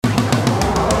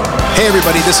Hey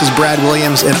everybody, this is Brad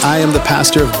Williams and I am the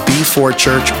pastor of B4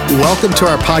 Church. Welcome to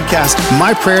our podcast.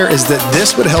 My prayer is that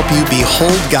this would help you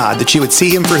behold God, that you would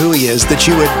see Him for who He is, that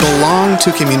you would belong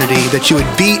to community, that you would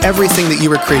be everything that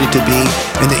you were created to be,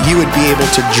 and that you would be able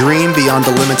to dream beyond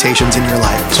the limitations in your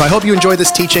life. So I hope you enjoy this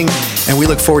teaching and we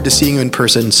look forward to seeing you in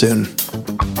person soon.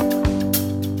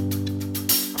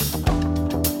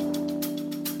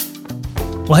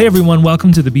 Well, hey everyone,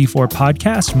 welcome to the B4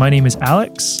 podcast. My name is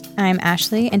Alex. I'm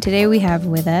Ashleigh, and today we have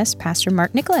with us Pastor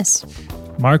Mark Nicklas.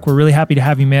 Mark, we're really happy to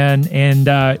have you, man.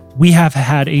 And we have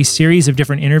had a series of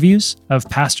different interviews of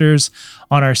pastors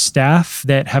on our staff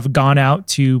that have gone out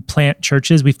to plant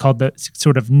churches. We've called the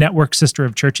sort of network sister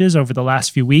of churches over the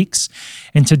last few weeks.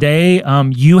 And today,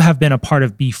 you have been a part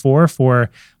of B4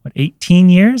 for 18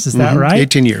 years? Is that right?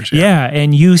 18 years. Yeah.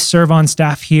 And you serve on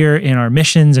staff here in our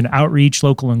missions and outreach,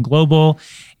 local and global.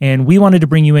 And we wanted to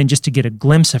bring you in just to get a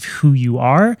glimpse of who you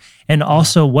are. And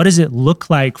also, what does it look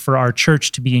like for our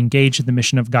church to be engaged in the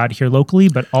mission of God here locally,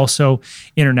 but also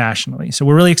internationally? So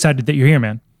we're really excited that you're here,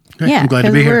 man. Okay, I'm glad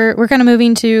to be here. We're kind of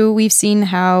moving to, we've seen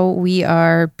how we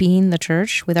are being the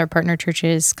church with our partner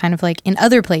churches kind of like in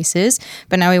other places,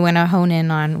 but now we want to hone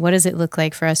in on what does it look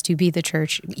like for us to be the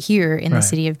church here in the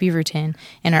city of Beaverton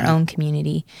in our own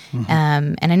community.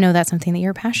 And I know that's something that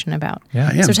you're passionate about. Yeah,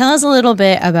 I am. So tell us a little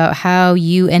bit about how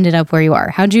you ended up where you are.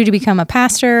 How did you become a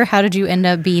pastor? How did you end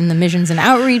up being the missions and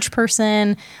outreach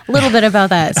person? A little bit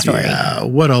about that story. Yeah,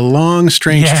 what a long,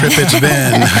 strange trip it's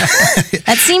been.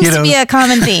 That seems to be a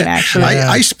common theme. Actually,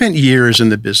 I spent years in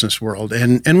the business world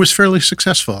and was fairly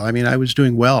successful. I mean, I was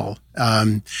doing well.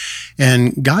 And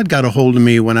God got a hold of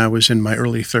me when I was in my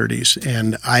early 30s,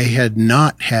 and I had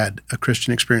not had a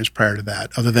Christian experience prior to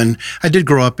that, other than I did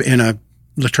grow up in a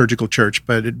liturgical church,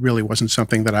 but it really wasn't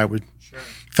something that I would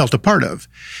felt a part of.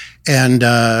 And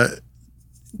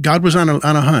God was on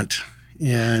a hunt,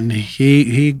 and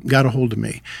He got a hold of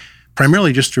me.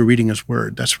 Primarily just through reading His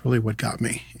Word. That's really what got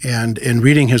me. And in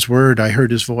reading His Word, I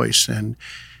heard His voice and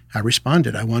I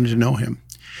responded. I wanted to know Him.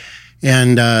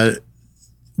 And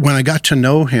when I got to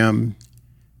know Him,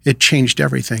 it changed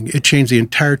everything. It changed the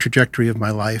entire trajectory of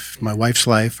my life, my wife's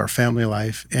life, our family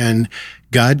life. And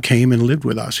God came and lived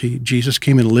with us. Jesus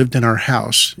came and lived in our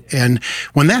house. And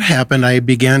when that happened, I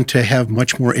began to have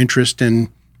much more interest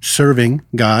in serving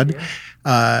God.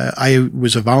 I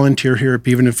was a volunteer here at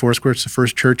Beaverton Foursquare. It's the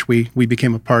first church we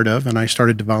became a part of, and I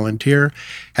started to volunteer.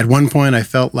 At one point, I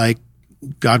felt like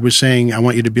God was saying, I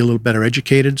want you to be a little better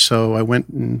educated, so I went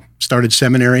and started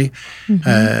seminary.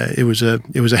 It was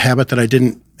a habit that I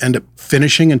didn't end up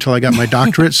finishing until I got my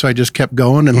doctorate, so I just kept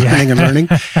going and learning and learning.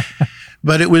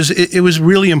 But it was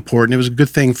really important. It was a good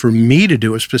thing for me to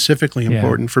do. It was specifically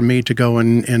important for me to go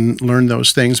and learn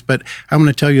those things. But I'm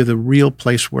going to tell you, the real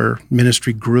place where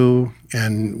ministry grew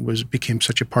and became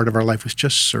such a part of our life was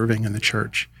just serving in the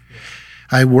church.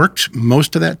 I worked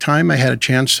most of that time. I had a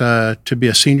chance to be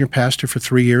a senior pastor for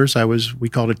 3 years. We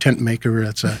called a tent maker.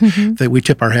 That's that we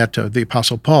tip our hat to the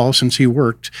Apostle Paul. Since he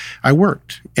worked, I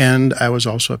worked, and I was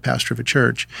also a pastor of a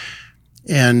church.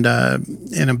 And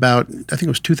in about, I think it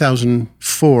was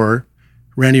 2004,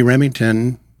 Randy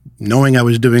Remington, knowing I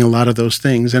was doing a lot of those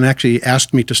things, and actually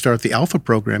asked me to start the Alpha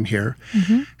program here,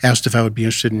 asked if I would be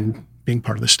interested in being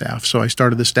part of the staff. So I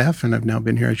started the staff, and I've now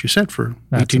been here, as you said, for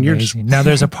 18 years. Now,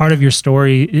 there's a part of your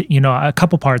story, a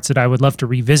couple parts that I would love to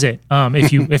revisit,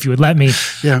 if you would let me.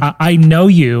 I know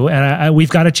you, and we've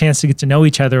got a chance to get to know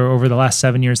each other over the last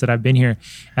 7 years that I've been here.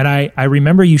 And I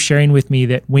remember you sharing with me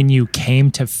that when you came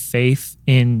to faith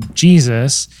in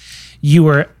Jesus, you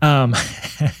were,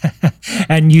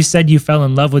 and you said you fell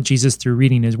in love with Jesus through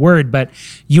reading His Word, but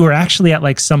you were actually at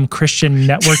like some Christian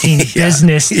networking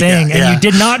business thing, and you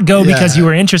did not go because you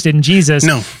were interested in Jesus.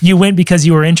 No. You went because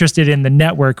you were interested in the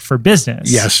network for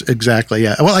business. Yes, exactly,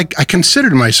 yeah. Well, I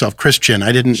considered myself Christian.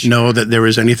 I didn't know that there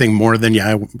was anything more than,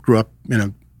 I grew up in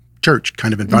a church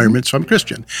kind of environment, so I'm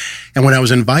Christian. And when I was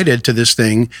invited to this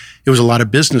thing, it was a lot of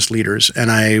business leaders,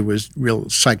 and I was real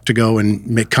psyched to go and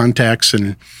make contacts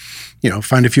and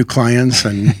find a few clients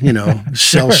and,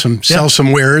 sell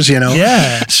some wares,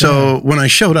 So when I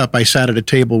showed up, I sat at a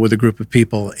table with a group of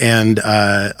people, and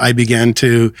I began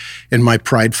to, in my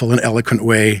prideful and eloquent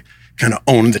way, kind of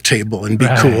own the table and be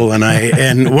cool.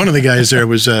 And one of the guys there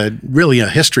was really a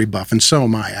history buff, and so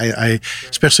am I. I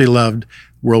especially loved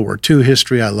World War II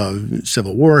history. I love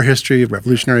Civil War history,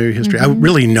 Revolutionary history. I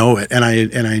really know it, and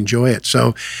I enjoy it.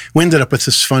 So we ended up with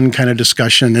this fun kind of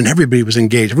discussion, and everybody was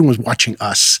engaged. Everyone was watching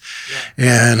us,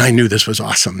 and I knew this was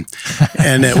awesome.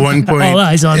 And at one point, all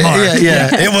eyes on Mark.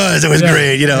 It was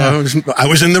great. You know, I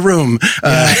was in the room.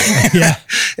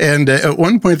 And at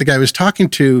one point, the guy I was talking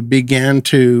to began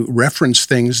to reference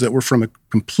things that were from a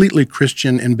completely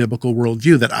Christian and biblical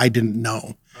worldview that I didn't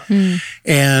know.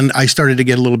 And I started to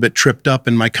get a little bit tripped up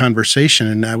in my conversation,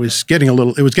 and it was getting a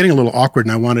little awkward,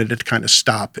 and I wanted it to kind of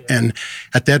stop. And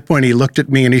at that point, he looked at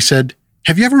me and he said,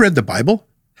 "Have you ever read the Bible?"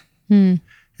 And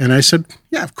I said,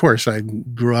 "Yeah, of course. I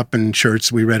grew up in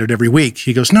church. We read it every week."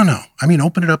 He goes, No. I mean,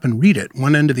 open it up and read it,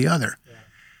 one end to the other.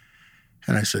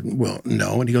 And I said, "Well,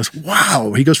 no." And he goes,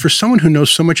 "Wow." He goes, "For someone who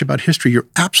knows so much about history, you're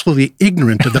absolutely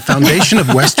ignorant of the foundation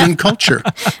of Western culture."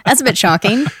 That's a bit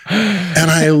shocking.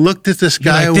 And I looked at this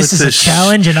guy with this is a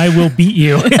challenge, and I will beat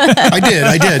you. I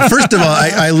did. First of all,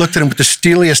 I looked at him with the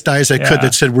steeliest eyes I could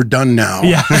that said, "We're done now."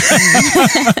 Yeah.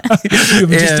 You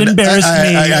just embarrassed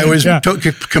me. I was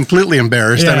completely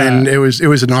embarrassed. Yeah. I mean, it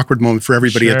was an awkward moment for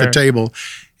everybody at the table.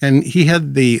 And he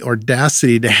had the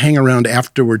audacity to hang around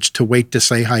afterwards to wait to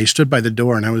say hi. He stood by the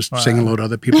door, and I was saying hello to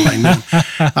other people I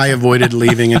knew. I avoided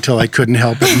leaving until I couldn't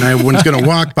help it. And I was going to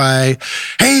walk by.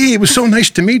 "Hey, it was so nice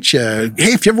to meet you.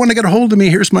 Hey, if you ever want to get a hold of me,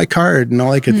 here's my card." And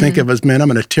all I could think of was, man, I'm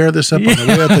going to tear this up on the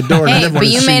way out the door. Hey, but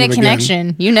you made a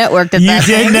connection. You networked at that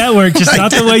You did network, just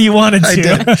not the way you wanted to. I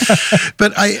did.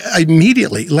 But I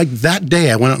immediately, like that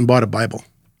day, I went out and bought a Bible.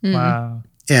 Wow.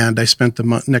 And I spent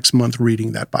the next month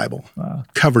reading that Bible,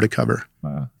 cover to cover.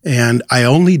 Wow. And I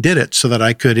only did it so that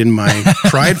I could, in my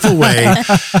prideful way,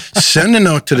 send a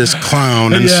note to this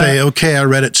clown and say, "Okay, I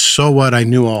read it, so what? I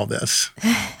knew all this."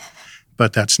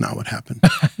 But that's not what happened.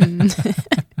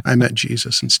 I met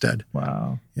Jesus instead.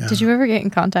 Wow. Yeah. Did you ever get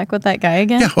in contact with that guy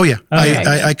again? Yeah. Oh, yeah.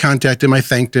 Okay. I contacted him. I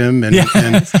thanked him and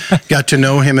got to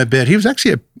know him a bit. He was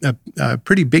actually a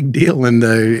pretty big deal in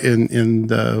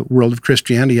the world of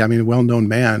Christianity. I mean, a well-known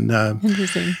man.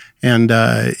 Interesting. And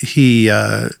he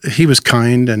was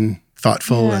kind and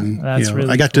thoughtful, and That's really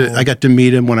I got to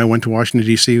meet him when I went to Washington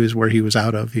D.C. Was where he was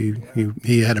out of. He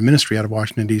had a ministry out of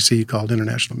Washington D.C. called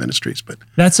International Ministries. But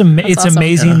it's awesome.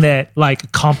 amazing that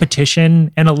like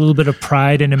competition and a little bit of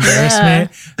pride and embarrassment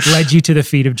led you to the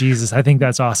feet of Jesus. I think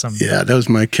that's awesome. Yeah, that was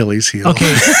my Achilles heel.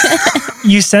 Okay.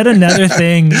 You said another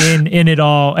thing in it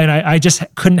all, and I just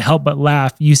couldn't help but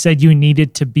laugh. You said you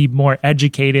needed to be more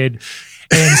educated.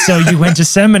 And so you went to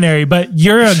seminary, but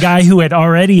you're a guy who had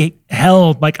already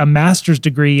held like a master's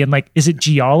degree in like, is it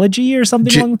geology or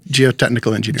something?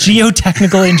 Geotechnical engineering.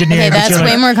 Geotechnical engineering. Okay, that's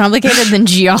way more complicated than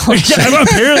geology.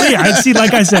 Apparently,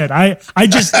 like I said,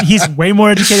 he's way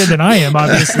more educated than I am,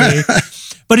 obviously.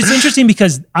 But it's interesting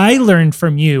because I learned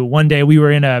from you one day. We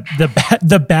were in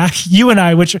the back, you and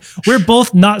I, which we're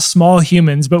both not small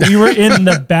humans, but we were in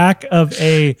the back of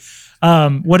a,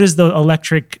 what is the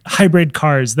electric hybrid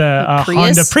cars? The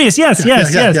Honda Prius. Yes.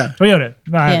 Toyota.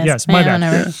 Yes, my bad.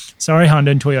 Yeah. Sorry,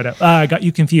 Honda and Toyota. I got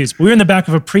you confused. We were in the back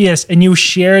of a Prius, and you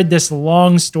shared this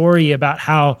long story about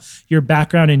how your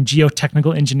background in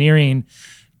geotechnical engineering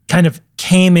kind of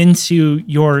came into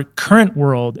your current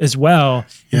world as well,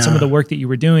 and some of the work that you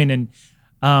were doing. And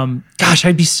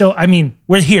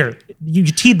we're here. You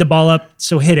teed the ball up,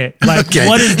 so hit it. Like,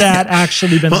 what has that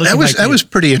actually been looking like? That was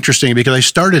pretty interesting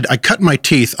because I cut my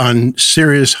teeth on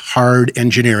serious, hard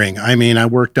engineering. I mean, I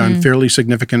worked on fairly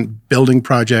significant building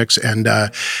projects and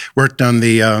worked on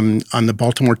the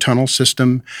Baltimore tunnel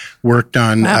system, worked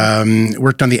on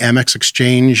the Amex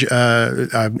Exchange,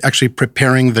 actually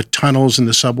preparing the tunnels in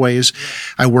the subways.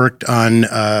 I worked on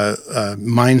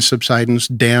mine subsidence,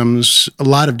 dams, a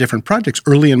lot of different projects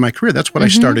early in my career. That's what I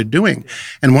started doing.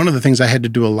 And one of the things I had to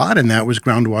do a lot in that was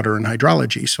groundwater and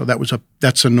hydrology. So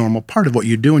that's a normal part of what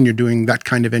you do when you're doing that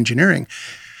kind of engineering.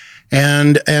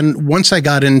 And once I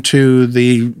got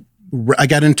into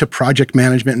project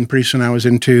management, and pretty soon I was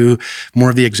into more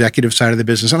of the executive side of the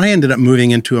business. And I ended up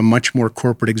moving into a much more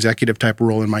corporate executive type of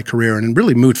role in my career and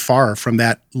really moved far from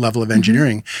that level of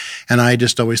engineering. And I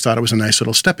just always thought it was a nice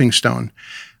little stepping stone.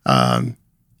 And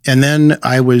then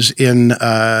I was in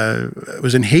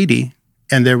Haiti,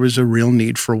 and there was a real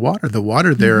need for water. The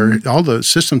water there, all the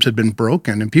systems had been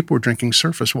broken, and people were drinking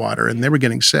surface water, and they were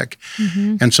getting sick.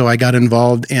 And so I got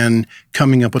involved in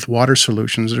coming up with water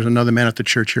solutions. There's another man at the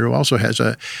church here who also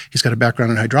he's got a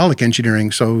background in hydraulic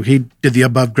engineering. So he did the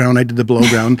above ground, I did the below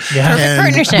ground.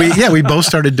 Perfect partnership. We both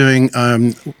started doing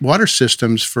water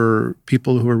systems for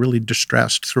people who are really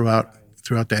distressed throughout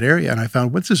throughout that area. And I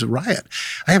found, what's this riot?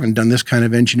 I haven't done this kind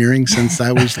of engineering since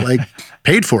I was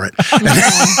paid for it.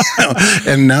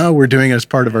 And now we're doing it as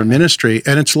part of our ministry.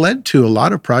 And it's led to a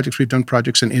lot of projects. We've done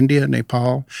projects in India,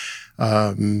 Nepal,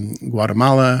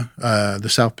 Guatemala, the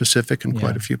South Pacific, and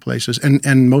quite a few places,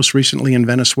 and most recently in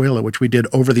Venezuela, which we did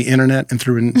over the internet and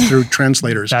through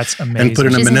translators. That's amazing. And put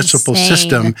in a municipal insane.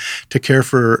 system to care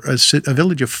for a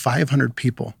village of 500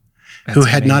 people who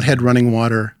had not had running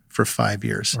water for 5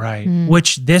 years. Right.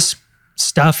 Which this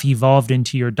stuff evolved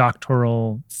into your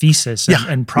doctoral thesis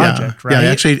and project, right?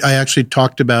 Yeah, I actually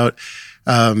talked about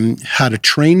how to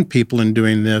train people in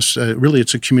doing this. Really,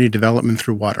 it's a community development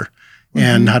through water.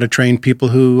 And how to train people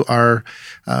who are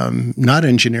not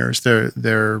engineers.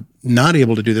 They're not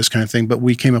able to do this kind of thing, but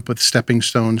we came up with stepping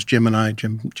stones, Jim and I,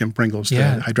 Jim Pringles,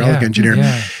 the hydraulic engineer,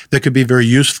 that could be very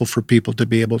useful for people to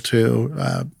be able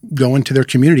to go into their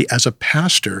community as a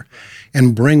pastor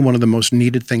and bring one of the most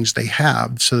needed things they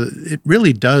have. So it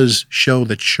really does show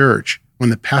the church, when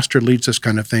the pastor leads this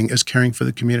kind of thing, as caring for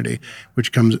the community,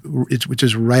 which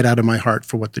is right out of my heart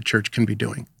for what the church can be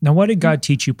doing. Now, what did God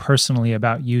teach you personally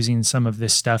about using some of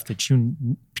this stuff that you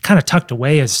kind of tucked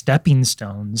away as stepping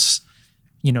stones,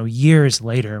 years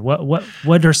later?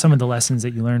 What are some of the lessons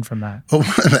that you learned from that? Well,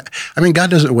 I mean, God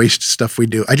doesn't waste stuff we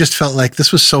do. I just felt like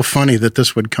this was so funny that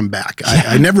this would come back.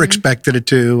 I never expected it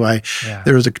to.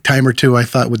 There was a time or two I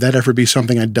thought, would that ever be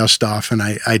something I'd dust off? And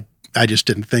I just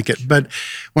didn't think it. But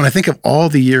when I think of all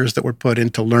the years that were put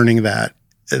into learning that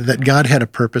God had a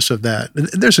purpose of that.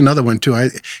 There's another one too.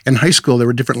 In high school, there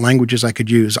were different languages I could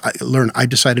use. I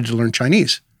decided to learn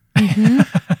Chinese.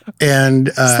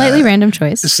 And slightly random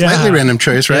choice. Random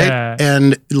choice, right? Yeah.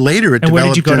 And later it developed where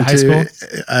did you go to high school?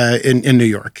 In New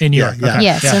York. In New York.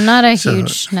 Yeah. So not a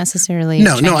huge necessarily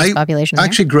Chinese population. I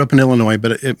actually grew up in Illinois,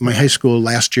 but at my high school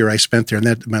last year I spent there,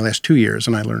 and my last 2 years,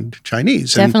 and I learned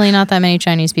Chinese. Definitely not that many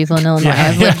Chinese people in Illinois.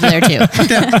 I've lived there too.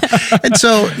 And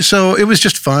so it was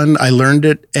just fun. I learned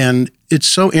it, and it's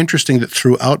so interesting that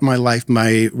throughout my life,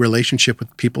 my relationship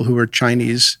with people who are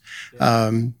Chinese,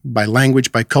 by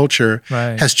language, by culture,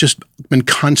 has just been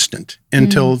constant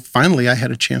until finally I had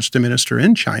a chance to minister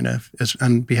in China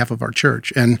on behalf of our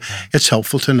church. And it's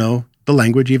helpful to know the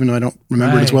language, even though I don't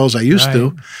remember it as well as I used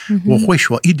to. 我会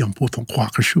说一点普通话，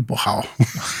可是不好。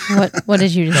What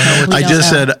did you just say? I just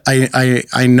said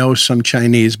I know some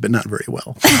Chinese, but not very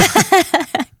well.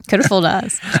 Could have fooled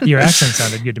us. Your accent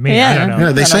sounded good to me. Yeah. I don't know.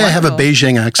 Yeah, they say I have a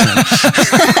Beijing accent.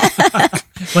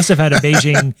 Must have had a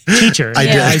Beijing teacher in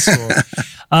high school.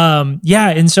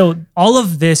 And so all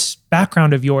of this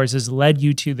background of yours has led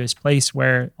you to this place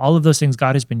where all of those things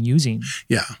God has been using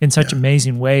in such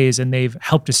amazing ways, and they've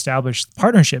helped establish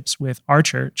partnerships with our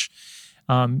church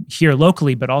here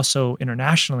locally, but also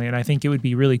internationally. And I think it would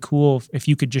be really cool if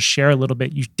you could just share a little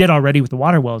bit. You did already with the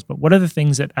water wells, but what are the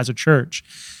things that as a church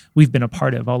we've been a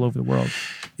part of all over the world?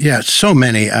 Yeah, so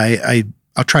many.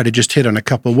 I'll try to just hit on a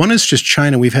couple. One is just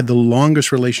China. We've had the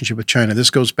longest relationship with China. This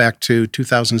goes back to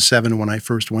 2007 when I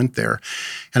first went there.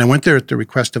 And I went there at the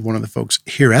request of one of the folks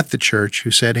here at the church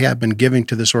who said, hey, I've been giving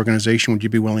to this organization. Would you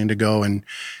be willing to go and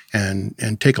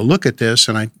take a look at this?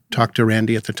 And I talked to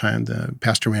Randy at the time, the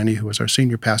Pastor Randy, who was our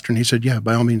senior pastor, and he said, yeah,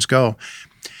 by all means go.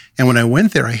 And when I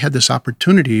went there, I had this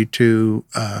opportunity to,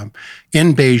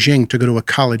 in Beijing, to go to a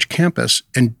college campus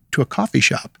and to a coffee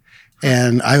shop.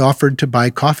 And I offered to buy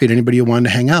coffee to anybody who wanted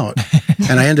to hang out.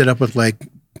 And I ended up with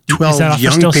 12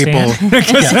 young people.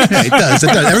 It does.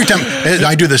 Every time,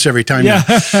 I do this every time. Yeah.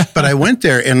 But I went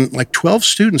there and 12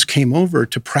 students came over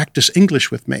to practice English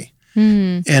with me.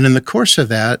 And in the course of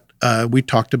that, we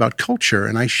talked about culture,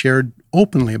 and I shared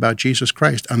openly about Jesus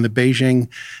Christ on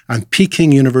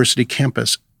Peking University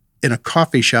campus in a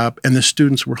coffee shop, and the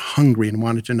students were hungry and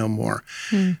wanted to know more.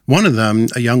 One of them,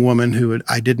 a young woman who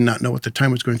I did not know at the time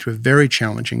was going through a very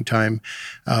challenging time,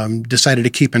 decided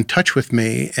to keep in touch with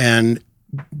me, and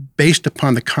based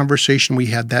upon the conversation we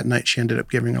had that night, she ended up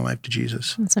giving her life to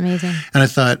Jesus. That's amazing. And I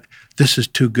thought, this is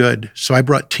too good. So I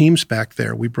brought teams back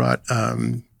there. We brought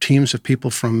teams of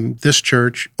people from this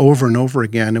church over and over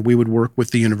again, and we would work with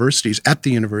the universities,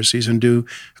 and do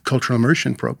a cultural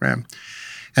immersion program.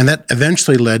 And that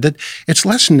eventually led that it's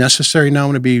less necessary now. I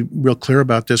want to be real clear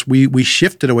about this. We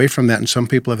shifted away from that, and some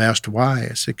people have asked why.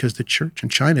 I said, because the church in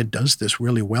China does this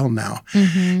really well now.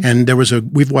 And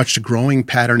we've watched a growing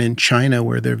pattern in China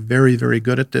where they're very, very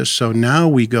good at this. So now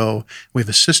we have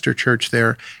a sister church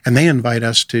there, and they invite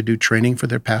us to do training for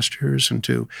their pastors and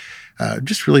to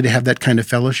just really to have that kind of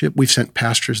fellowship. We've sent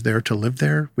pastors there to live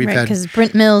there. We've had because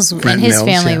Brent Mills and his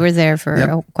family were there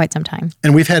for quite some time.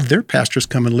 And we've had their pastors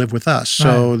come and live with us.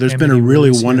 So there's been a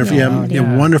really wonderful,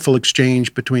 wonderful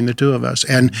exchange between the two of us.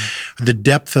 And the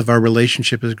depth of our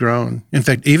relationship has grown. In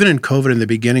fact, even in COVID in the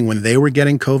beginning, when they were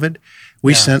getting COVID,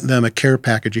 we sent them a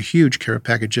huge care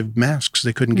package of masks.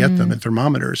 They couldn't get them, and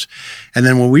thermometers. And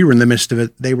then when we were in the midst of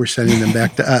it, they were sending them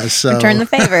back to us. So, return the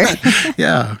favor.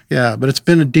 yeah. But it's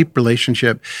been a deep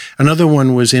relationship. Another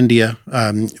one was India.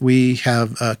 We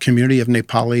have a community of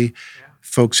Nepali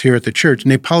folks here at the church.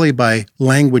 Nepali by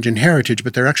language and heritage,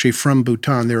 but they're actually from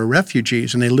Bhutan. They were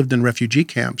refugees, and they lived in refugee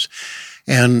camps.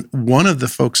 And one of the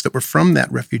folks that were from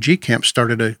that refugee camp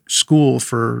started a school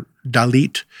for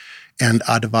Dalit and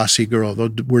Adivasi girl.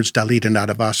 The words Dalit and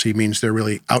Adivasi means they're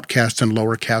really outcast and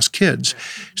lower caste kids.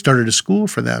 Started a school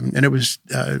for them. And it was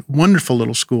a wonderful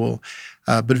little school,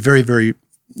 but very, very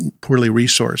poorly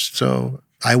resourced. So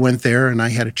I went there and I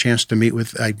had a chance to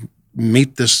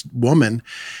meet this woman,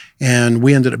 and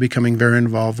we ended up becoming very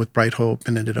involved with Bright Hope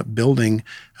and ended up building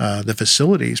the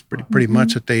facilities pretty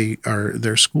much that they are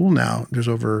their school now. There's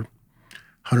over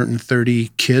 130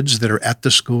 kids that are at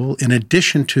the school, in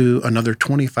addition to another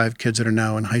 25 kids that are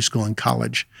now in high school and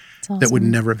college that would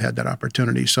never have had that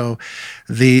opportunity. So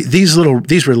these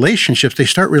relationships, they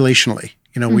start relationally.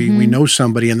 We know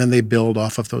somebody, and then they build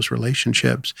off of those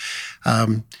relationships.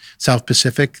 South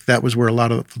Pacific, that was where a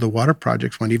lot of the water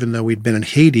projects went, even though we'd been in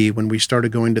Haiti when we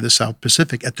started going to the South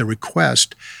Pacific at the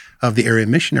request of the area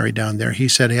missionary down there. He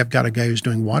said, hey, I've got a guy who's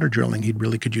doing water drilling. He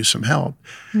really could use some help.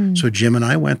 So Jim and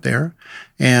I went there,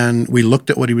 and we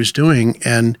looked at what he was doing,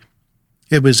 and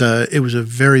it was a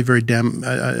very, very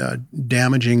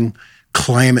damaging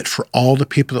climate for all the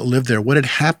people that lived there. What had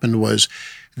happened was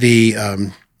the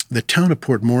town of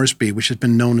Port Moresby, which has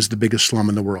been known as the biggest slum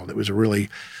in the world. It was a really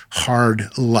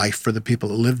hard life for the people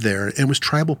that lived there. And it was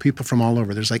tribal people from all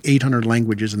over. There's like 800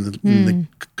 languages in the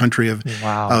country of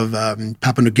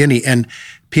Papua New Guinea. And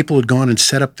people had gone and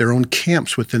set up their own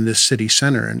camps within this city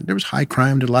center. And there was high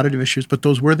crime, a lot of issues, but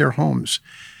those were their homes.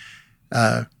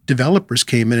 Developers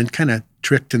came in and kind of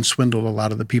tricked and swindled a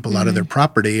lot of the people out of their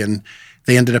property, and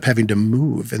they ended up having to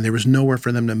move, and there was nowhere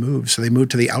for them to move. So they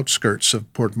moved to the outskirts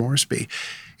of Port Moresby.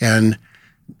 And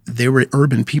they were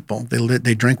urban people.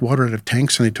 They drank water out of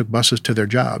tanks, and they took buses to their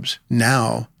jobs.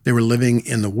 Now they were living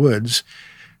in the woods.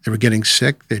 They were getting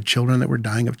sick. They had children that were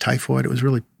dying of typhoid. It was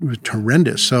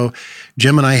horrendous. So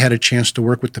Jim and I had a chance to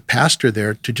work with the pastor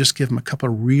there to just give him a couple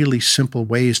of really simple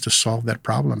ways to solve that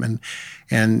problem.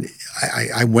 And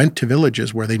I went to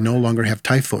villages where they no longer have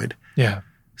typhoid. Yeah.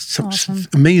 Some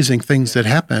amazing things that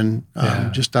happen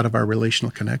just out of our relational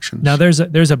connections. Now, there's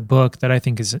a book that I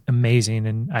think is amazing,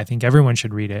 and I think everyone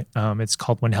should read it. It's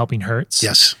called When Helping Hurts.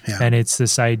 Yes. Yeah. And it's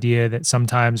this idea that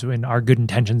sometimes in our good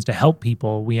intentions to help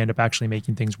people, we end up actually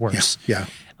making things worse. Yeah.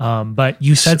 But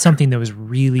you said something that was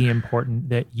really important,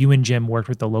 that you and Jim worked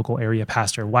with the local area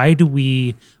pastor. Why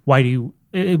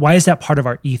is that part of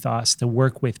our ethos, to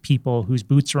work with people whose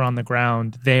boots are on the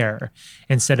ground there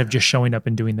instead of just showing up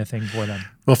and doing the thing for them?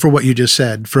 Well, for what you just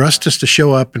said, for us just to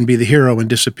show up and be the hero and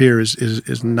disappear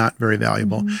is not very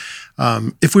valuable.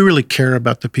 If we really care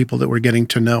about the people that we're getting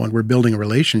to know and we're building a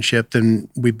relationship, then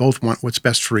we both want what's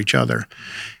best for each other.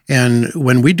 And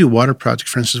when we do water projects,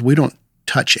 for instance, we don't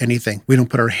touch anything. We don't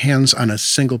put our hands on a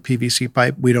single PVC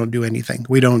pipe. We don't do anything.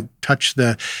 We don't touch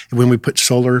when we put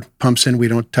solar pumps in, we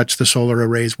don't touch the solar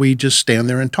arrays. We just stand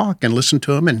there and talk and listen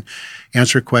to them and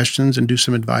answer questions and do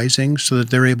some advising so that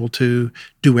they're able to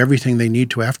do everything they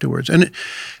need to afterwards. And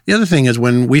the other thing is,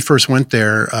 when we first went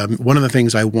there, one of the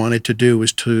things I wanted to do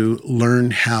was to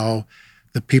learn how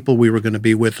the people we were going to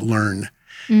be with learn.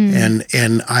 And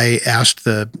I asked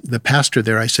the pastor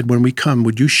there, I said, when we come,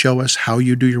 would you show us how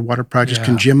you do your water projects?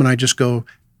 Can Jim and I just go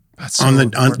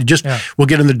we'll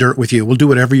get in the dirt with you. We'll do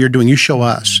whatever you're doing. You show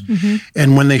us.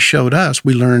 And when they showed us,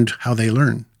 we learned how they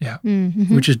learn,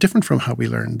 which is different from how we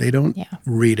learn. They don't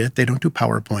read it. They don't do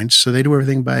PowerPoints. So they do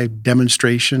everything by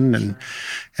demonstration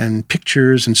and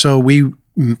pictures. And so we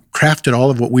crafted all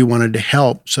of what we wanted to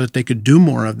help so that they could do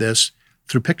more of this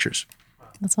through pictures.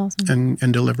 That's awesome.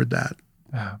 And delivered that.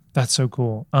 That's so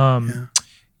cool.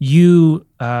 You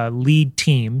lead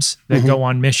teams that go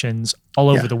on missions all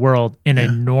over the world in a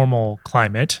normal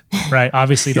climate, right?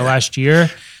 Obviously, the last year,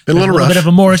 been a little bit of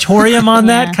a moratorium on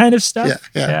that kind of stuff.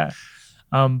 Yeah.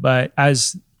 But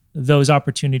as those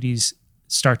opportunities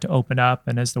start to open up,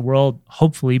 and as the world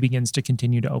hopefully begins to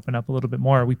continue to open up a little bit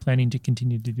more, are we planning to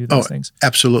continue to do those things?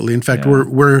 Absolutely. In fact,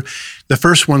 we're the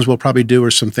first ones we'll probably do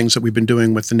are some things that we've been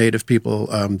doing with the native people,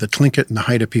 the Tlingit and the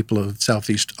Haida people of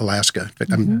Southeast Alaska. In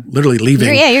fact, I'm literally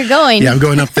leaving. You're going. Yeah, I'm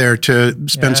going up there to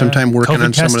spend some time working COVID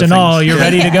on some of the test and things. all, you're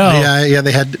ready to go. Yeah.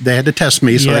 They had to test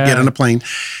me, so I get on a plane.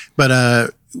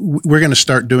 But we're going to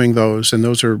start doing those, and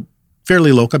those are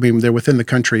fairly local. I mean, they're within the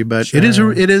country, but it is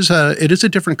a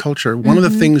different culture. One of the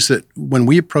things that when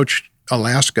we approached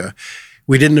Alaska,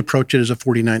 we didn't approach it as a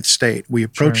 49th state. We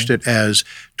approached it as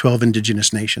 12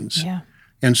 indigenous nations. Yeah.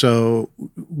 And so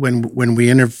when we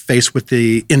interface with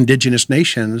the indigenous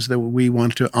nations, that we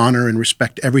want to honor and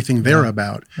respect everything they're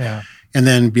about. Yeah. And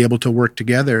then be able to work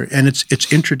together. And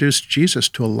it's introduced Jesus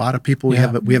to a lot of people. We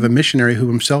have a missionary who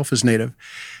himself is native.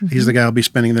 He's the guy I'll be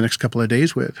spending the next couple of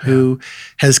days with, who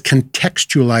has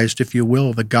contextualized, if you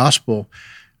will, the gospel,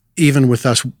 even with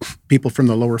us people from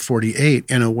the lower 48,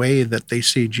 in a way that they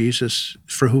see Jesus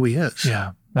for who he is.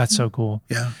 Yeah, that's so cool.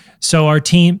 Yeah. So our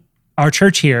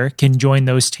church here can join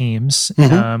those teams.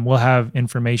 We'll have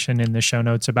information in the show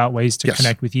notes about ways to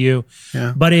connect with you.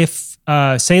 Yeah. But if,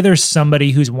 say there's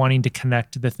somebody who's wanting to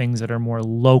connect to the things that are more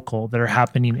local, that are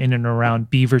happening in and around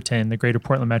Beaverton, the greater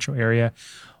Portland metro area,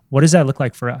 what does that look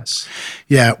like for us?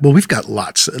 Yeah, well, we've got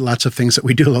lots of things that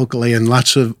we do locally and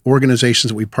lots of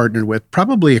organizations that we partnered with.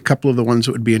 Probably a couple of the ones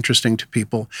that would be interesting to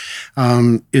people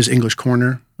is English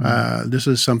Corner. This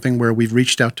is something where we've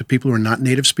reached out to people who are not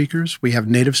native speakers. We have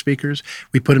native speakers.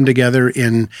 We put them together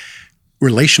in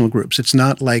relational groups. It's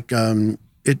not like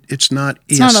it's not ESL.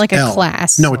 It's not like a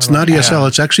class. No, it's not ESL.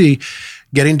 It's actually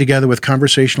getting together with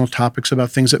conversational topics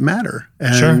about things that matter,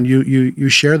 and you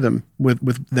share them with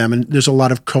them. And there's a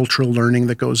lot of cultural learning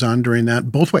that goes on during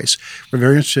that, both ways. We're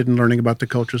very interested in learning about the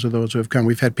cultures of those who have come.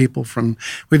 We've had people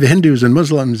we have Hindus and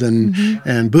Muslims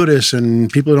and Buddhists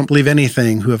and people who don't believe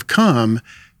anything who have come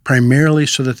primarily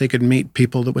so that they could meet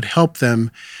people that would help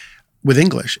them with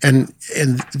English. And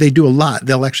they do a lot.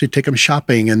 They'll actually take them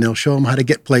shopping and they'll show them how to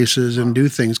get places and do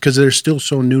things because they're still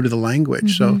so new to the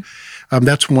language. So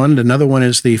that's one. Another one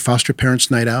is the Foster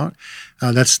Parents Night Out.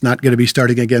 That's not going to be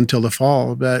starting again until the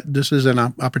fall, but this is an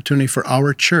opportunity for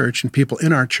our church and people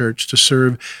in our church to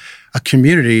serve a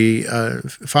community,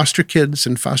 foster kids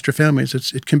and foster families.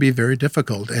 It can be very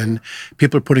difficult, and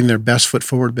people are putting their best foot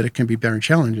forward, but it can be very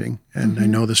challenging. And I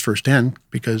know this firsthand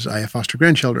because I have foster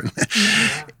grandchildren.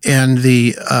 And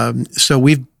so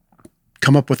we've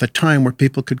come up with a time where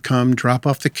people could come, drop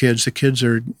off the kids. The kids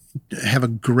have a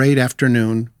great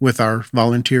afternoon with our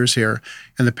volunteers here,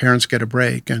 and the parents get a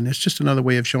break. And it's just another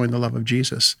way of showing the love of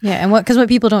Jesus. Yeah, and because what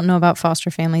people don't know about foster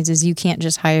families is you can't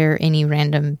just hire any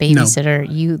random babysitter.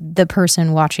 No. The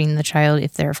person watching the child,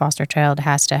 if they're a foster child,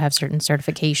 has to have certain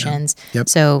certifications. Yeah. Yep.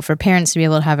 So for parents to be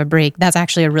able to have a break, that's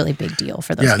actually a really big deal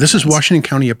for those families. This is Washington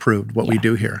County approved, what we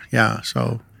do here. Yeah,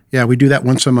 so... Yeah, we do that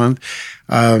once a month.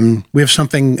 We have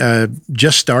something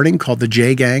just starting called the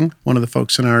J Gang. One of the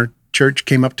folks in our church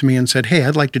came up to me and said, hey,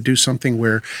 I'd like to do something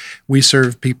where we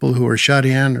serve people who are shut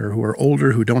in or who are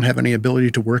older, who don't have any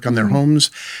ability to work on their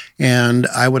homes. And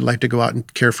I would like to go out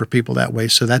and care for people that way.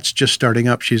 So that's just starting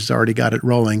up. She's already got it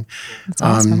rolling. That's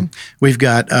awesome. We've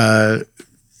got...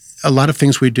 a lot of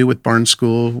things we do with Barnes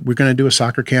School. We're going to do a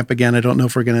soccer camp again. I don't know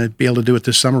if we're going to be able to do it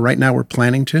this summer. Right now we're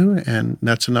planning to, and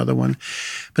that's another one.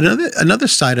 But another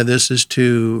side of this is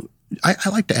I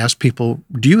like to ask people,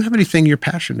 do you have anything you're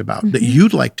passionate about that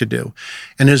you'd like to do?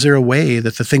 And is there a way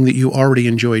that the thing that you already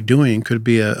enjoy doing could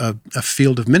be a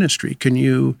field of ministry? Can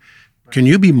you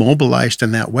be mobilized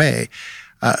in that way?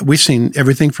 We've seen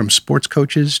everything from sports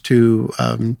coaches to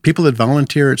people that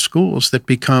volunteer at schools that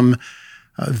become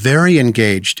very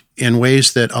engaged in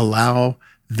ways that allow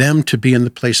them to be in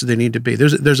the places they need to be.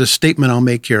 There's a statement I'll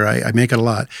make here. I make it a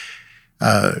lot.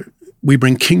 We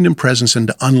bring kingdom presence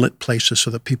into unlit places so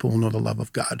that people will know the love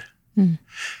of God.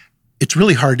 It's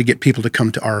really hard to get people to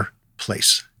come to our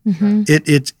place.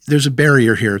 There's a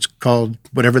barrier here. It's called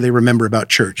whatever they remember about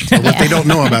church or what they don't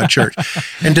know about church.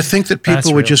 And to think that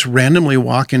people would just randomly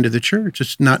walk into the church,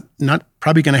 it's not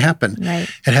probably going to happen. Right.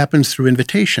 It happens through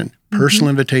invitation, personal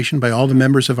invitation by all the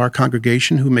members of our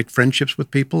congregation who make friendships with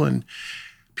people, and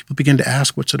people begin to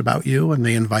ask, what's it about you? And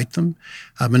they invite them.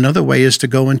 Another way is to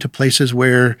go into places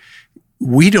where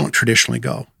we don't traditionally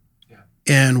go.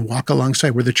 And walk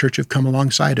alongside, where the church have come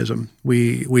alongside us.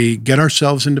 We get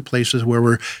ourselves into places where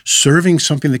we're serving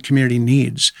something the community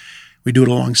needs. We do it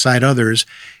alongside others.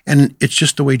 And it's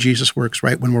just the way Jesus works,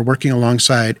 right? When we're working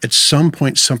alongside, at some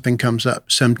point something comes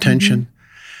up, some tension,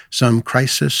 some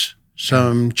crisis,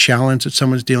 some challenge that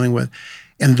someone's dealing with.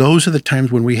 And those are the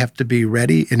times when we have to be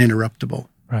ready and interruptible.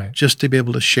 Right. just to be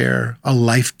able to share a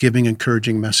life-giving,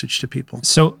 encouraging message to people.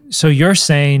 So you're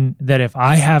saying that if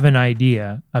I have an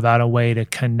idea about a way to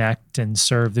connect and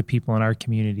serve the people in our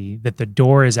community, that the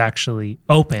door is actually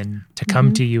open to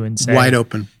come to you and say, Wide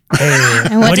open. Hey,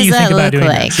 And what do you does think that about look doing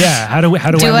like? this? Yeah. How do I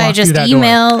walk just through that door?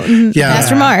 email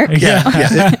Pastor Mark?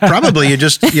 Yeah. Probably you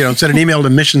just, send an email to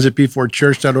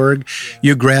missions@b4church.org.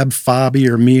 You grab Fabi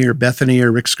or me or Bethany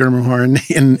or Rick Skirmerhorn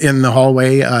in the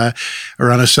hallway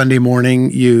or on a Sunday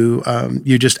morning. You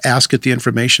just ask at the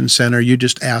information center. You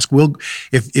just ask.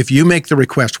 If you make the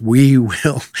request, we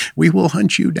will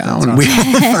hunt you down. Awesome. We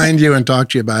will find you and talk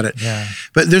to you about it. Yeah.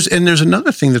 But there's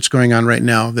another thing that's going on right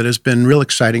now that has been real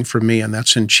exciting for me, and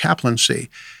that's in chaplaincy.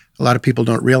 A lot of people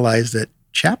don't realize that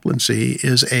chaplaincy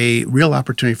is a real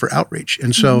opportunity for outreach.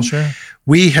 And so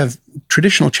we have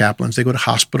traditional chaplains. They go to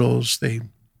hospitals,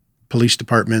 police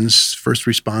departments, first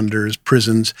responders,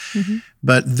 prisons.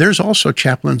 But there's also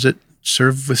chaplains that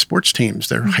serve with sports teams.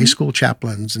 There are high school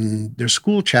chaplains, and there's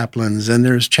school chaplains, and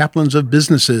there's chaplains of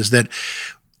businesses that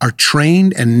are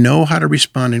trained and know how to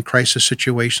respond in crisis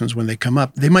situations when they come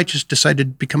up. They might just decide to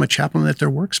become a chaplain at their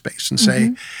workspace and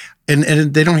say, and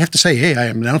they don't have to say, hey, I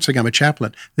am announcing I'm a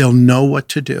chaplain. They'll know what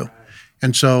to do.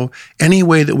 And so any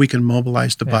way that we can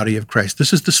mobilize the body of Christ,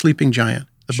 this is the sleeping giant,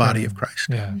 the body of Christ.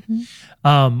 Yeah.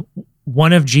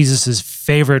 One of Jesus's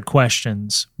favorite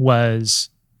questions was,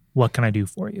 what can I do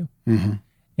for you?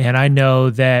 And I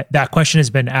know that question has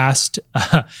been asked.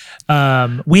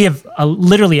 We have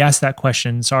literally asked that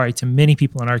question, to many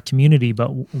people in our community. But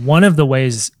one of the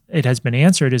ways it has been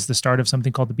answered is the start of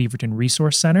something called the Beaverton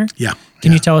Resource Center. Yeah.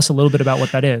 Can you tell us a little bit about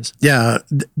what that is? Yeah.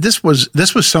 This was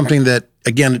something that,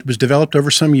 again, it was developed over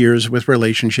some years with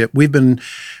relationship. We went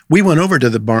over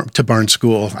to Barnes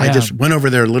School. Yeah. I just went over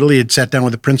there, literally had sat down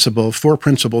with the principal 4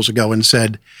 principals ago and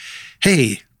said,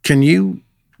 hey, can you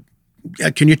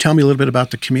tell me a little bit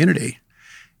about the community?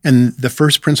 And the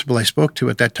first principal I spoke to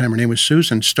at that time, her name was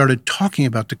Susan, started talking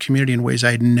about the community in ways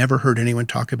I had never heard anyone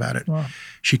talk about it. Wow.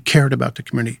 She cared about the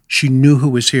community. She knew who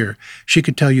was here. She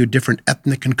could tell you different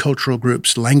ethnic and cultural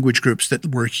groups, language groups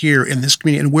that were here in this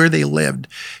community and where they lived.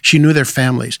 She knew their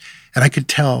families. And I could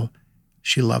tell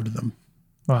she loved them.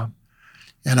 Wow.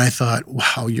 And I thought,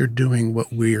 wow, you're doing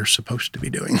what we're supposed to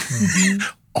be doing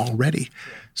already.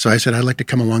 So I said, I'd like to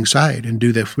come alongside and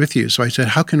do this with you. So I said,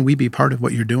 how can we be part of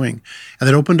what you're doing? And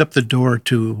that opened up the door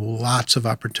to lots of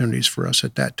opportunities for us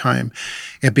at that time.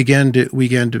 We began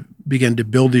to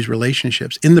build these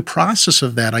relationships. In the process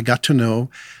of that, I got to know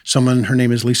someone, her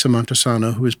name is Lisa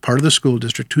Montesano, who is part of the school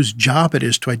district, whose job it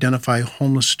is to identify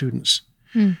homeless students.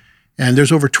 And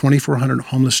there's over 2,400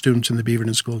 homeless students in the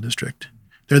Beaverton School District.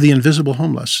 They're the invisible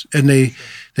homeless, and they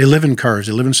live in cars.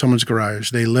 They live in someone's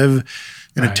garage. They live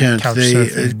in a tent.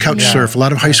 They couch surf. A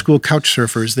lot of high school couch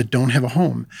surfers that don't have a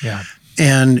home. Yeah.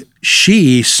 And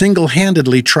she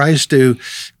single-handedly tries to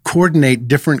coordinate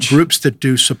different groups that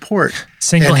do support.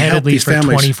 Single-handedly for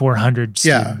families. 2,400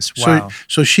 students. Yeah. Wow.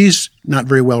 So she's not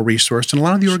very well resourced, and a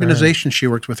lot of the organizations she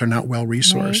works with are not well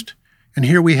resourced. Right. And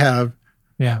here we have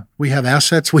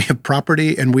assets, we have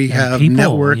property, and we have people.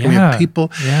 network, and we have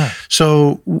people. Yeah.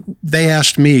 So they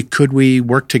asked me, could we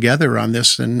work together on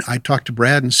this? And I talked to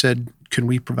Brad and said, can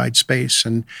we provide space?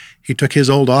 And he took his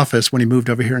old office when he moved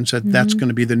over here and said, that's going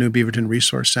to be the new Beaverton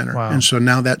Resource Center. Wow. And so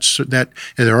now that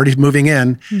they're already moving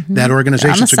in. That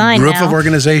organization, it's a group of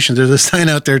organizations, there's a sign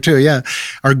out there too,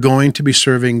 are going to be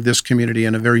serving this community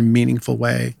in a very meaningful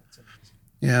way.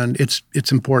 And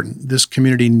it's important. This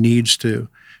community needs to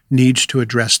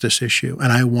address this issue.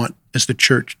 And I want, as the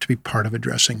church, to be part of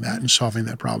addressing that and solving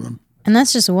that problem. And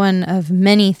that's just one of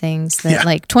many things that,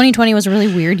 2020 was a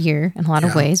really weird year in a lot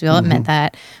of ways. We all admit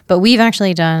that. But we've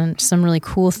actually done some really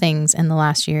cool things in the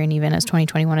last year. And even as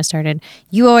 2021 has started,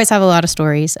 you always have a lot of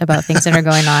stories about things that are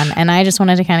going on. And I just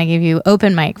wanted to kind of give you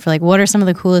open mic for what are some of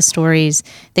the coolest stories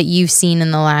that you've seen in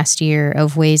the last year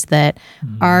of ways that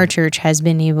our church has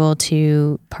been able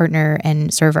to partner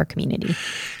and serve our community?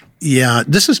 Yeah,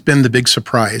 this has been the big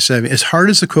surprise. I mean, as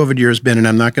hard as the COVID year has been, and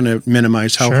I'm not going to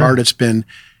minimize how hard it's been,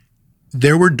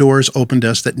 there were doors opened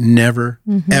to us that never,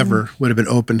 ever would have been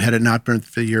opened had it not been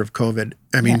for the year of COVID.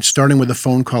 I mean, starting with a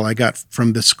phone call I got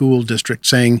from the school district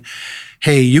saying,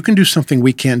 hey, you can do something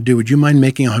we can't do. Would you mind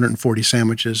making 140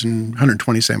 sandwiches and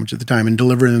 120 sandwiches at the time and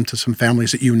delivering them to some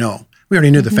families that you know? We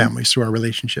already knew the families through our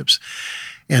relationships.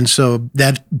 And so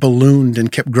that ballooned and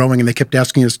kept growing, and they kept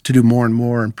asking us to do more and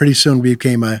more. And pretty soon we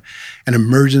became an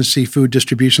emergency food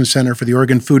distribution center for the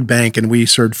Oregon Food Bank, and we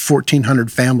served 1,400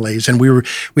 families. And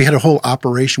we had a whole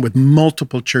operation with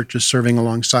multiple churches serving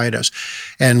alongside us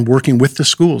and working with the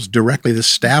schools directly. The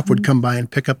staff would come by and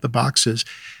pick up the boxes.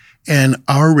 And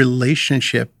our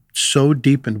relationship so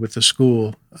deepened with the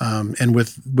school and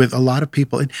with a lot of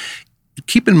people. And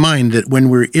keep in mind that when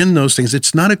we're in those things,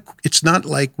 it's not a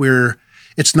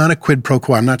quid pro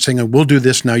quo. I'm not saying we'll do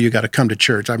this now. You got to come to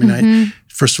church. I mean,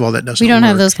 first of all, that doesn't. We don't work.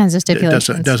 have those kinds of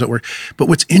stipulations. It doesn't work. But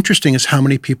what's interesting is how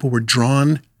many people were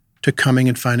drawn to coming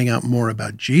and finding out more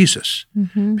about Jesus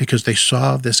because they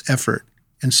saw this effort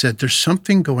and said, "There's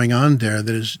something going on there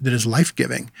that is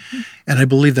life-giving," and I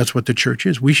believe that's what the church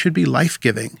is. We should be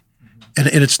life-giving, and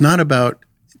it's not about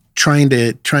trying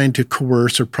to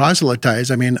coerce or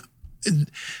proselytize. I mean,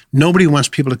 nobody wants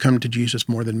people to come to Jesus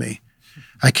more than me.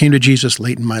 I came to Jesus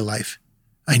late in my life.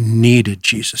 I needed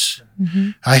Jesus.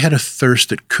 I had a thirst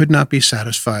that could not be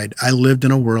satisfied. I lived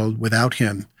in a world without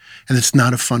him, and it's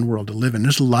not a fun world to live in.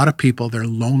 There's a lot of people, they're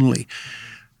lonely.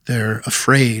 They're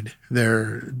afraid.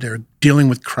 They're dealing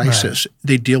with crisis. Right.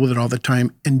 They deal with it all the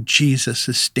time, and Jesus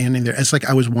is standing there. It's like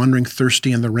I was wandering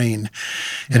thirsty in the rain.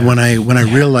 And when I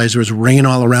realized there was rain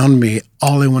all around me,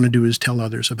 all I want to do is tell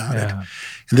others about it.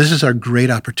 And this is our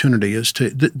great opportunity, is to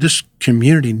this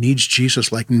community needs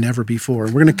Jesus like never before.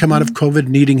 And we're going to come out of COVID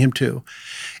needing him too.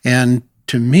 And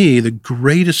to me, the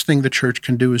greatest thing the church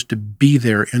can do is to be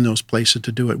there in those places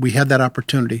to do it. We had that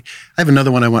opportunity. I have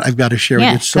another one I've got to share with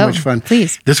you. It's so much fun.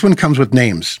 Please. This one comes with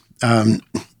names.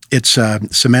 It's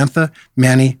Samantha,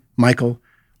 Manny, Michael,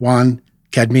 Juan,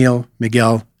 Cadmiel,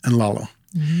 Miguel, and Lalo.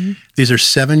 These are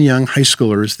 7 young high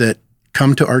schoolers that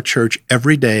come to our church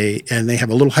every day, and they have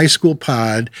a little high school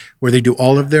pod where they do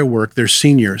all of their work. They're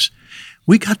seniors.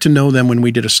 We got to know them when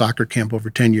we did a soccer camp over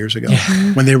 10 years ago,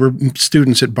 when they were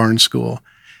students at Barnes School.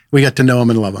 We got to know them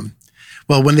and love them.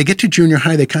 Well, when they get to junior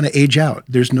high, they kind of age out.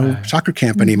 There's no soccer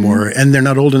camp anymore, and they're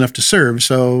not old enough to serve,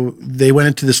 so they went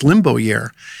into this limbo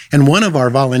year. And one of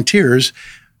our volunteers,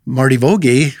 Marty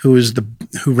Vogie,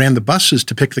 who ran the buses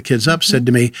to pick the kids up, said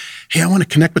to me, "Hey, I want to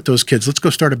connect with those kids. Let's go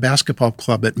start a basketball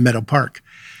club at Meadow Park."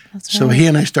 So he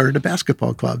and I started a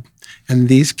basketball club, and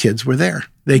these kids were there.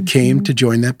 They came to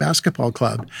join that basketball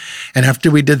club. And after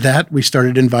we did that, we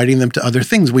started inviting them to other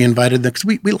things. We invited them, because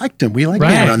we liked them. We liked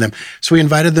being around them. So we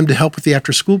invited them to help with the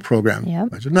after-school program.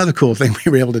 That's another cool thing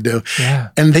we were able to do.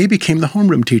 And they became the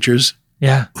homeroom teachers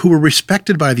who were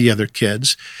respected by the other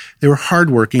kids. They were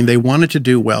hardworking. They wanted to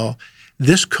do well.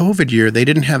 This COVID year, they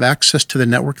didn't have access to the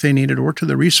network they needed or to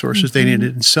the resources they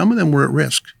needed. And some of them were at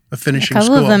risk of finishing school. A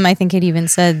couple of them, I think, had even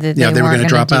said that they were going to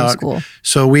drop out. School.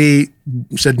 So we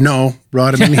said no,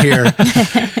 brought them in here,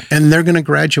 and they're going to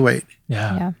graduate.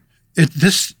 I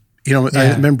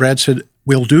remember Brad said,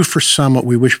 "We'll do for some what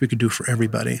we wish we could do for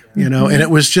everybody." And it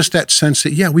was just that sense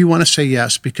that, we want to say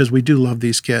yes because we do love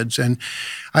these kids. And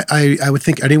I would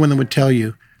think anyone that would tell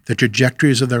you the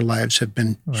trajectories of their lives have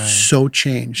been so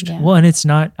changed. Well, and it's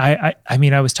not, I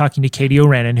mean, I was talking to Katie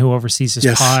O'Rannon, who oversees this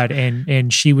pod,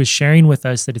 and she was sharing with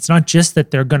us that it's not just that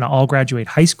they're going to all graduate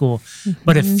high school,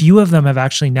 but a few of them have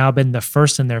actually now been the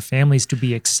first in their families to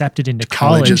be accepted into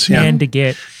college and to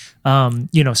get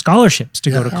scholarships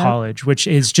to go to college, which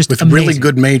is just with amazing. Really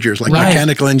good majors like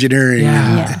mechanical engineering.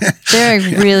 They're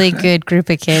a really good group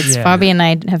of kids. Bobby and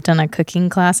I have done a cooking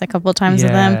class a couple of times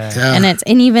with them,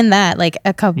 and even that, like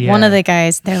one of the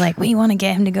guys, they're like, we want to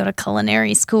get him to go to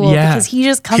culinary school because he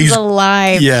just comes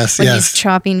alive when he's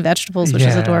chopping vegetables, which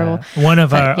is adorable. One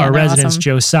of our residents, awesome.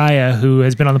 Josiah, who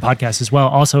has been on the podcast as well,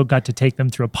 also got to take them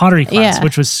through a pottery class,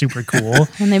 which was super cool.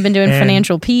 And they've been doing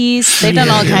financial peace. They've done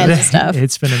all kinds of stuff.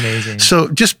 It's been amazing. So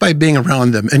just by being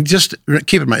around them, and just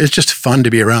keep in mind, it's just fun to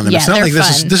be around them. It's not like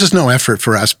this is no effort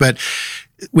for us, but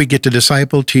we get to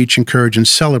disciple, teach, encourage, and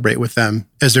celebrate with them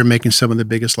as they're making some of the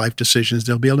biggest life decisions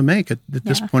they'll be able to make at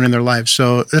this point in their lives.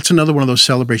 So that's another one of those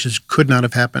celebrations. Could not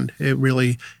have happened. It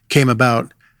really came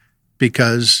about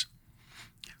because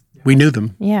we knew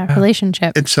them.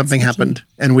 Relationship. And something happened,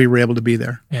 and we were able to be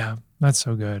there. Yeah, that's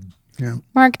so good. Yeah.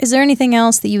 Mark, is there anything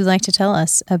else that you would like to tell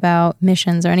us about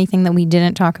missions, or anything that we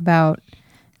didn't talk about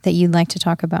that you'd like to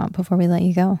talk about before we let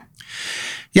you go?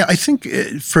 Yeah, I think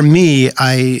for me,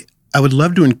 I would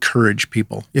love to encourage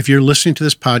people. If you're listening to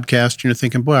this podcast and you're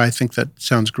thinking, boy, I think that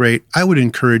sounds great, I would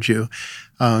encourage you.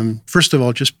 First of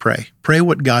all, just pray. Pray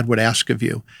what God would ask of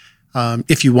you.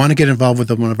 If you want to get involved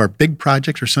with one of our big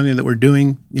projects or something that we're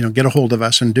doing, get a hold of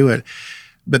us and do it.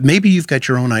 But maybe you've got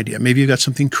your own idea. Maybe you've got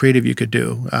something creative you could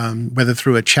do, whether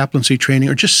through a chaplaincy training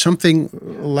or just something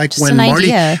like when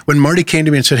Marty came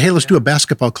to me and said, "Hey, let's do a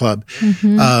basketball club."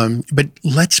 But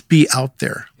let's be out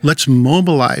there. Let's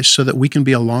mobilize so that we can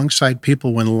be alongside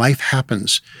people when life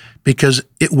happens, because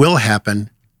it will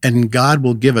happen. And God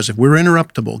will give us, if we're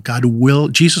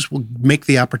interruptible, Jesus will make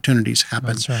the opportunities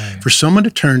happen for someone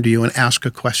to turn to you and ask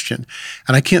a question.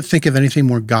 And I can't think of anything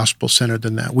more gospel-centered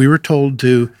than that. We were told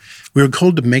to We were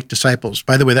called to make disciples.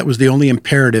 By the way, that was the only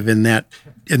imperative in that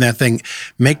thing.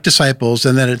 Make disciples,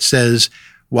 and then it says,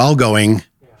 while going,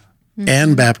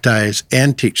 and baptize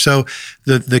and teach. So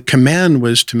the command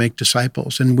was to make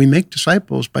disciples, and we make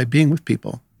disciples by being with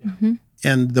people. Mm-hmm.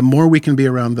 And the more we can be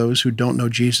around those who don't know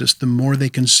Jesus, the more they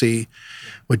can see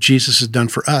what Jesus has done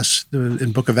for us.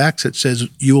 In Book of Acts, it says,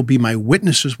 you will be my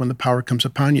witnesses when the power comes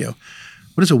upon you.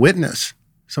 What is a witness?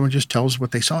 Someone just tells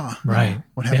what they saw. Right.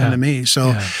 What happened to me.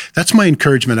 So that's my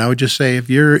encouragement. I would just say, if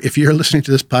you're listening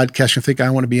to this podcast and think I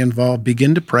want to be involved,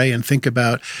 begin to pray and think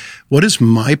about, what is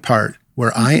my part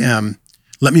where I am?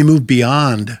 Let me move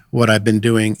beyond what I've been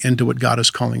doing into what God is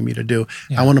calling me to do.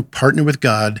 I want to partner with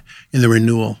God in the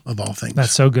renewal of all things.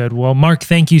 That's so good. Well, Mark,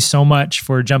 thank you so much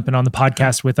for jumping on the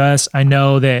podcast with us. I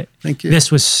know that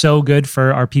this was so good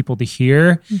for our people to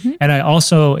hear. Mm-hmm. And I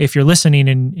also, if you're listening,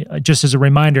 and just as a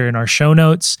reminder, in our show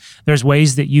notes, there's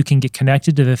ways that you can get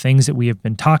connected to the things that we have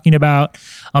been talking about.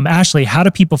 Ashleigh, how do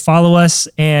people follow us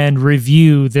and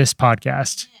review this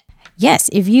podcast? Yes,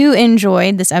 if you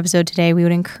enjoyed this episode today, we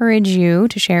would encourage you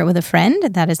to share it with a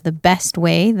friend. That is the best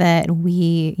way that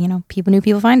new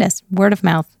people find us. Word of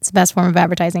mouth. It's the best form of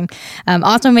advertising.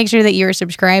 Also, make sure that you're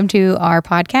subscribed to our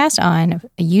podcast on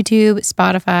YouTube,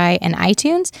 Spotify, and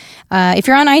iTunes. If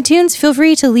you're on iTunes, feel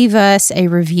free to leave us a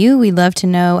review. We'd love to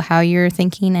know how you're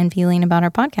thinking and feeling about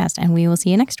our podcast, and we will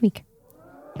see you next week.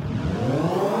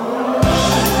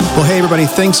 Well, hey, everybody,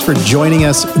 thanks for joining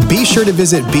us. Be sure to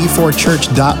visit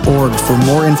b4church.org for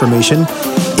more information.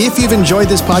 If you've enjoyed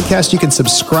this podcast, you can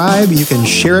subscribe, you can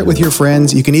share it with your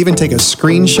friends, you can even take a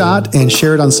screenshot and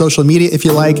share it on social media if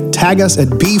you like. Tag us at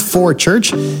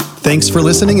B4Church. Thanks for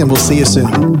listening, and we'll see you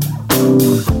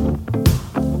soon.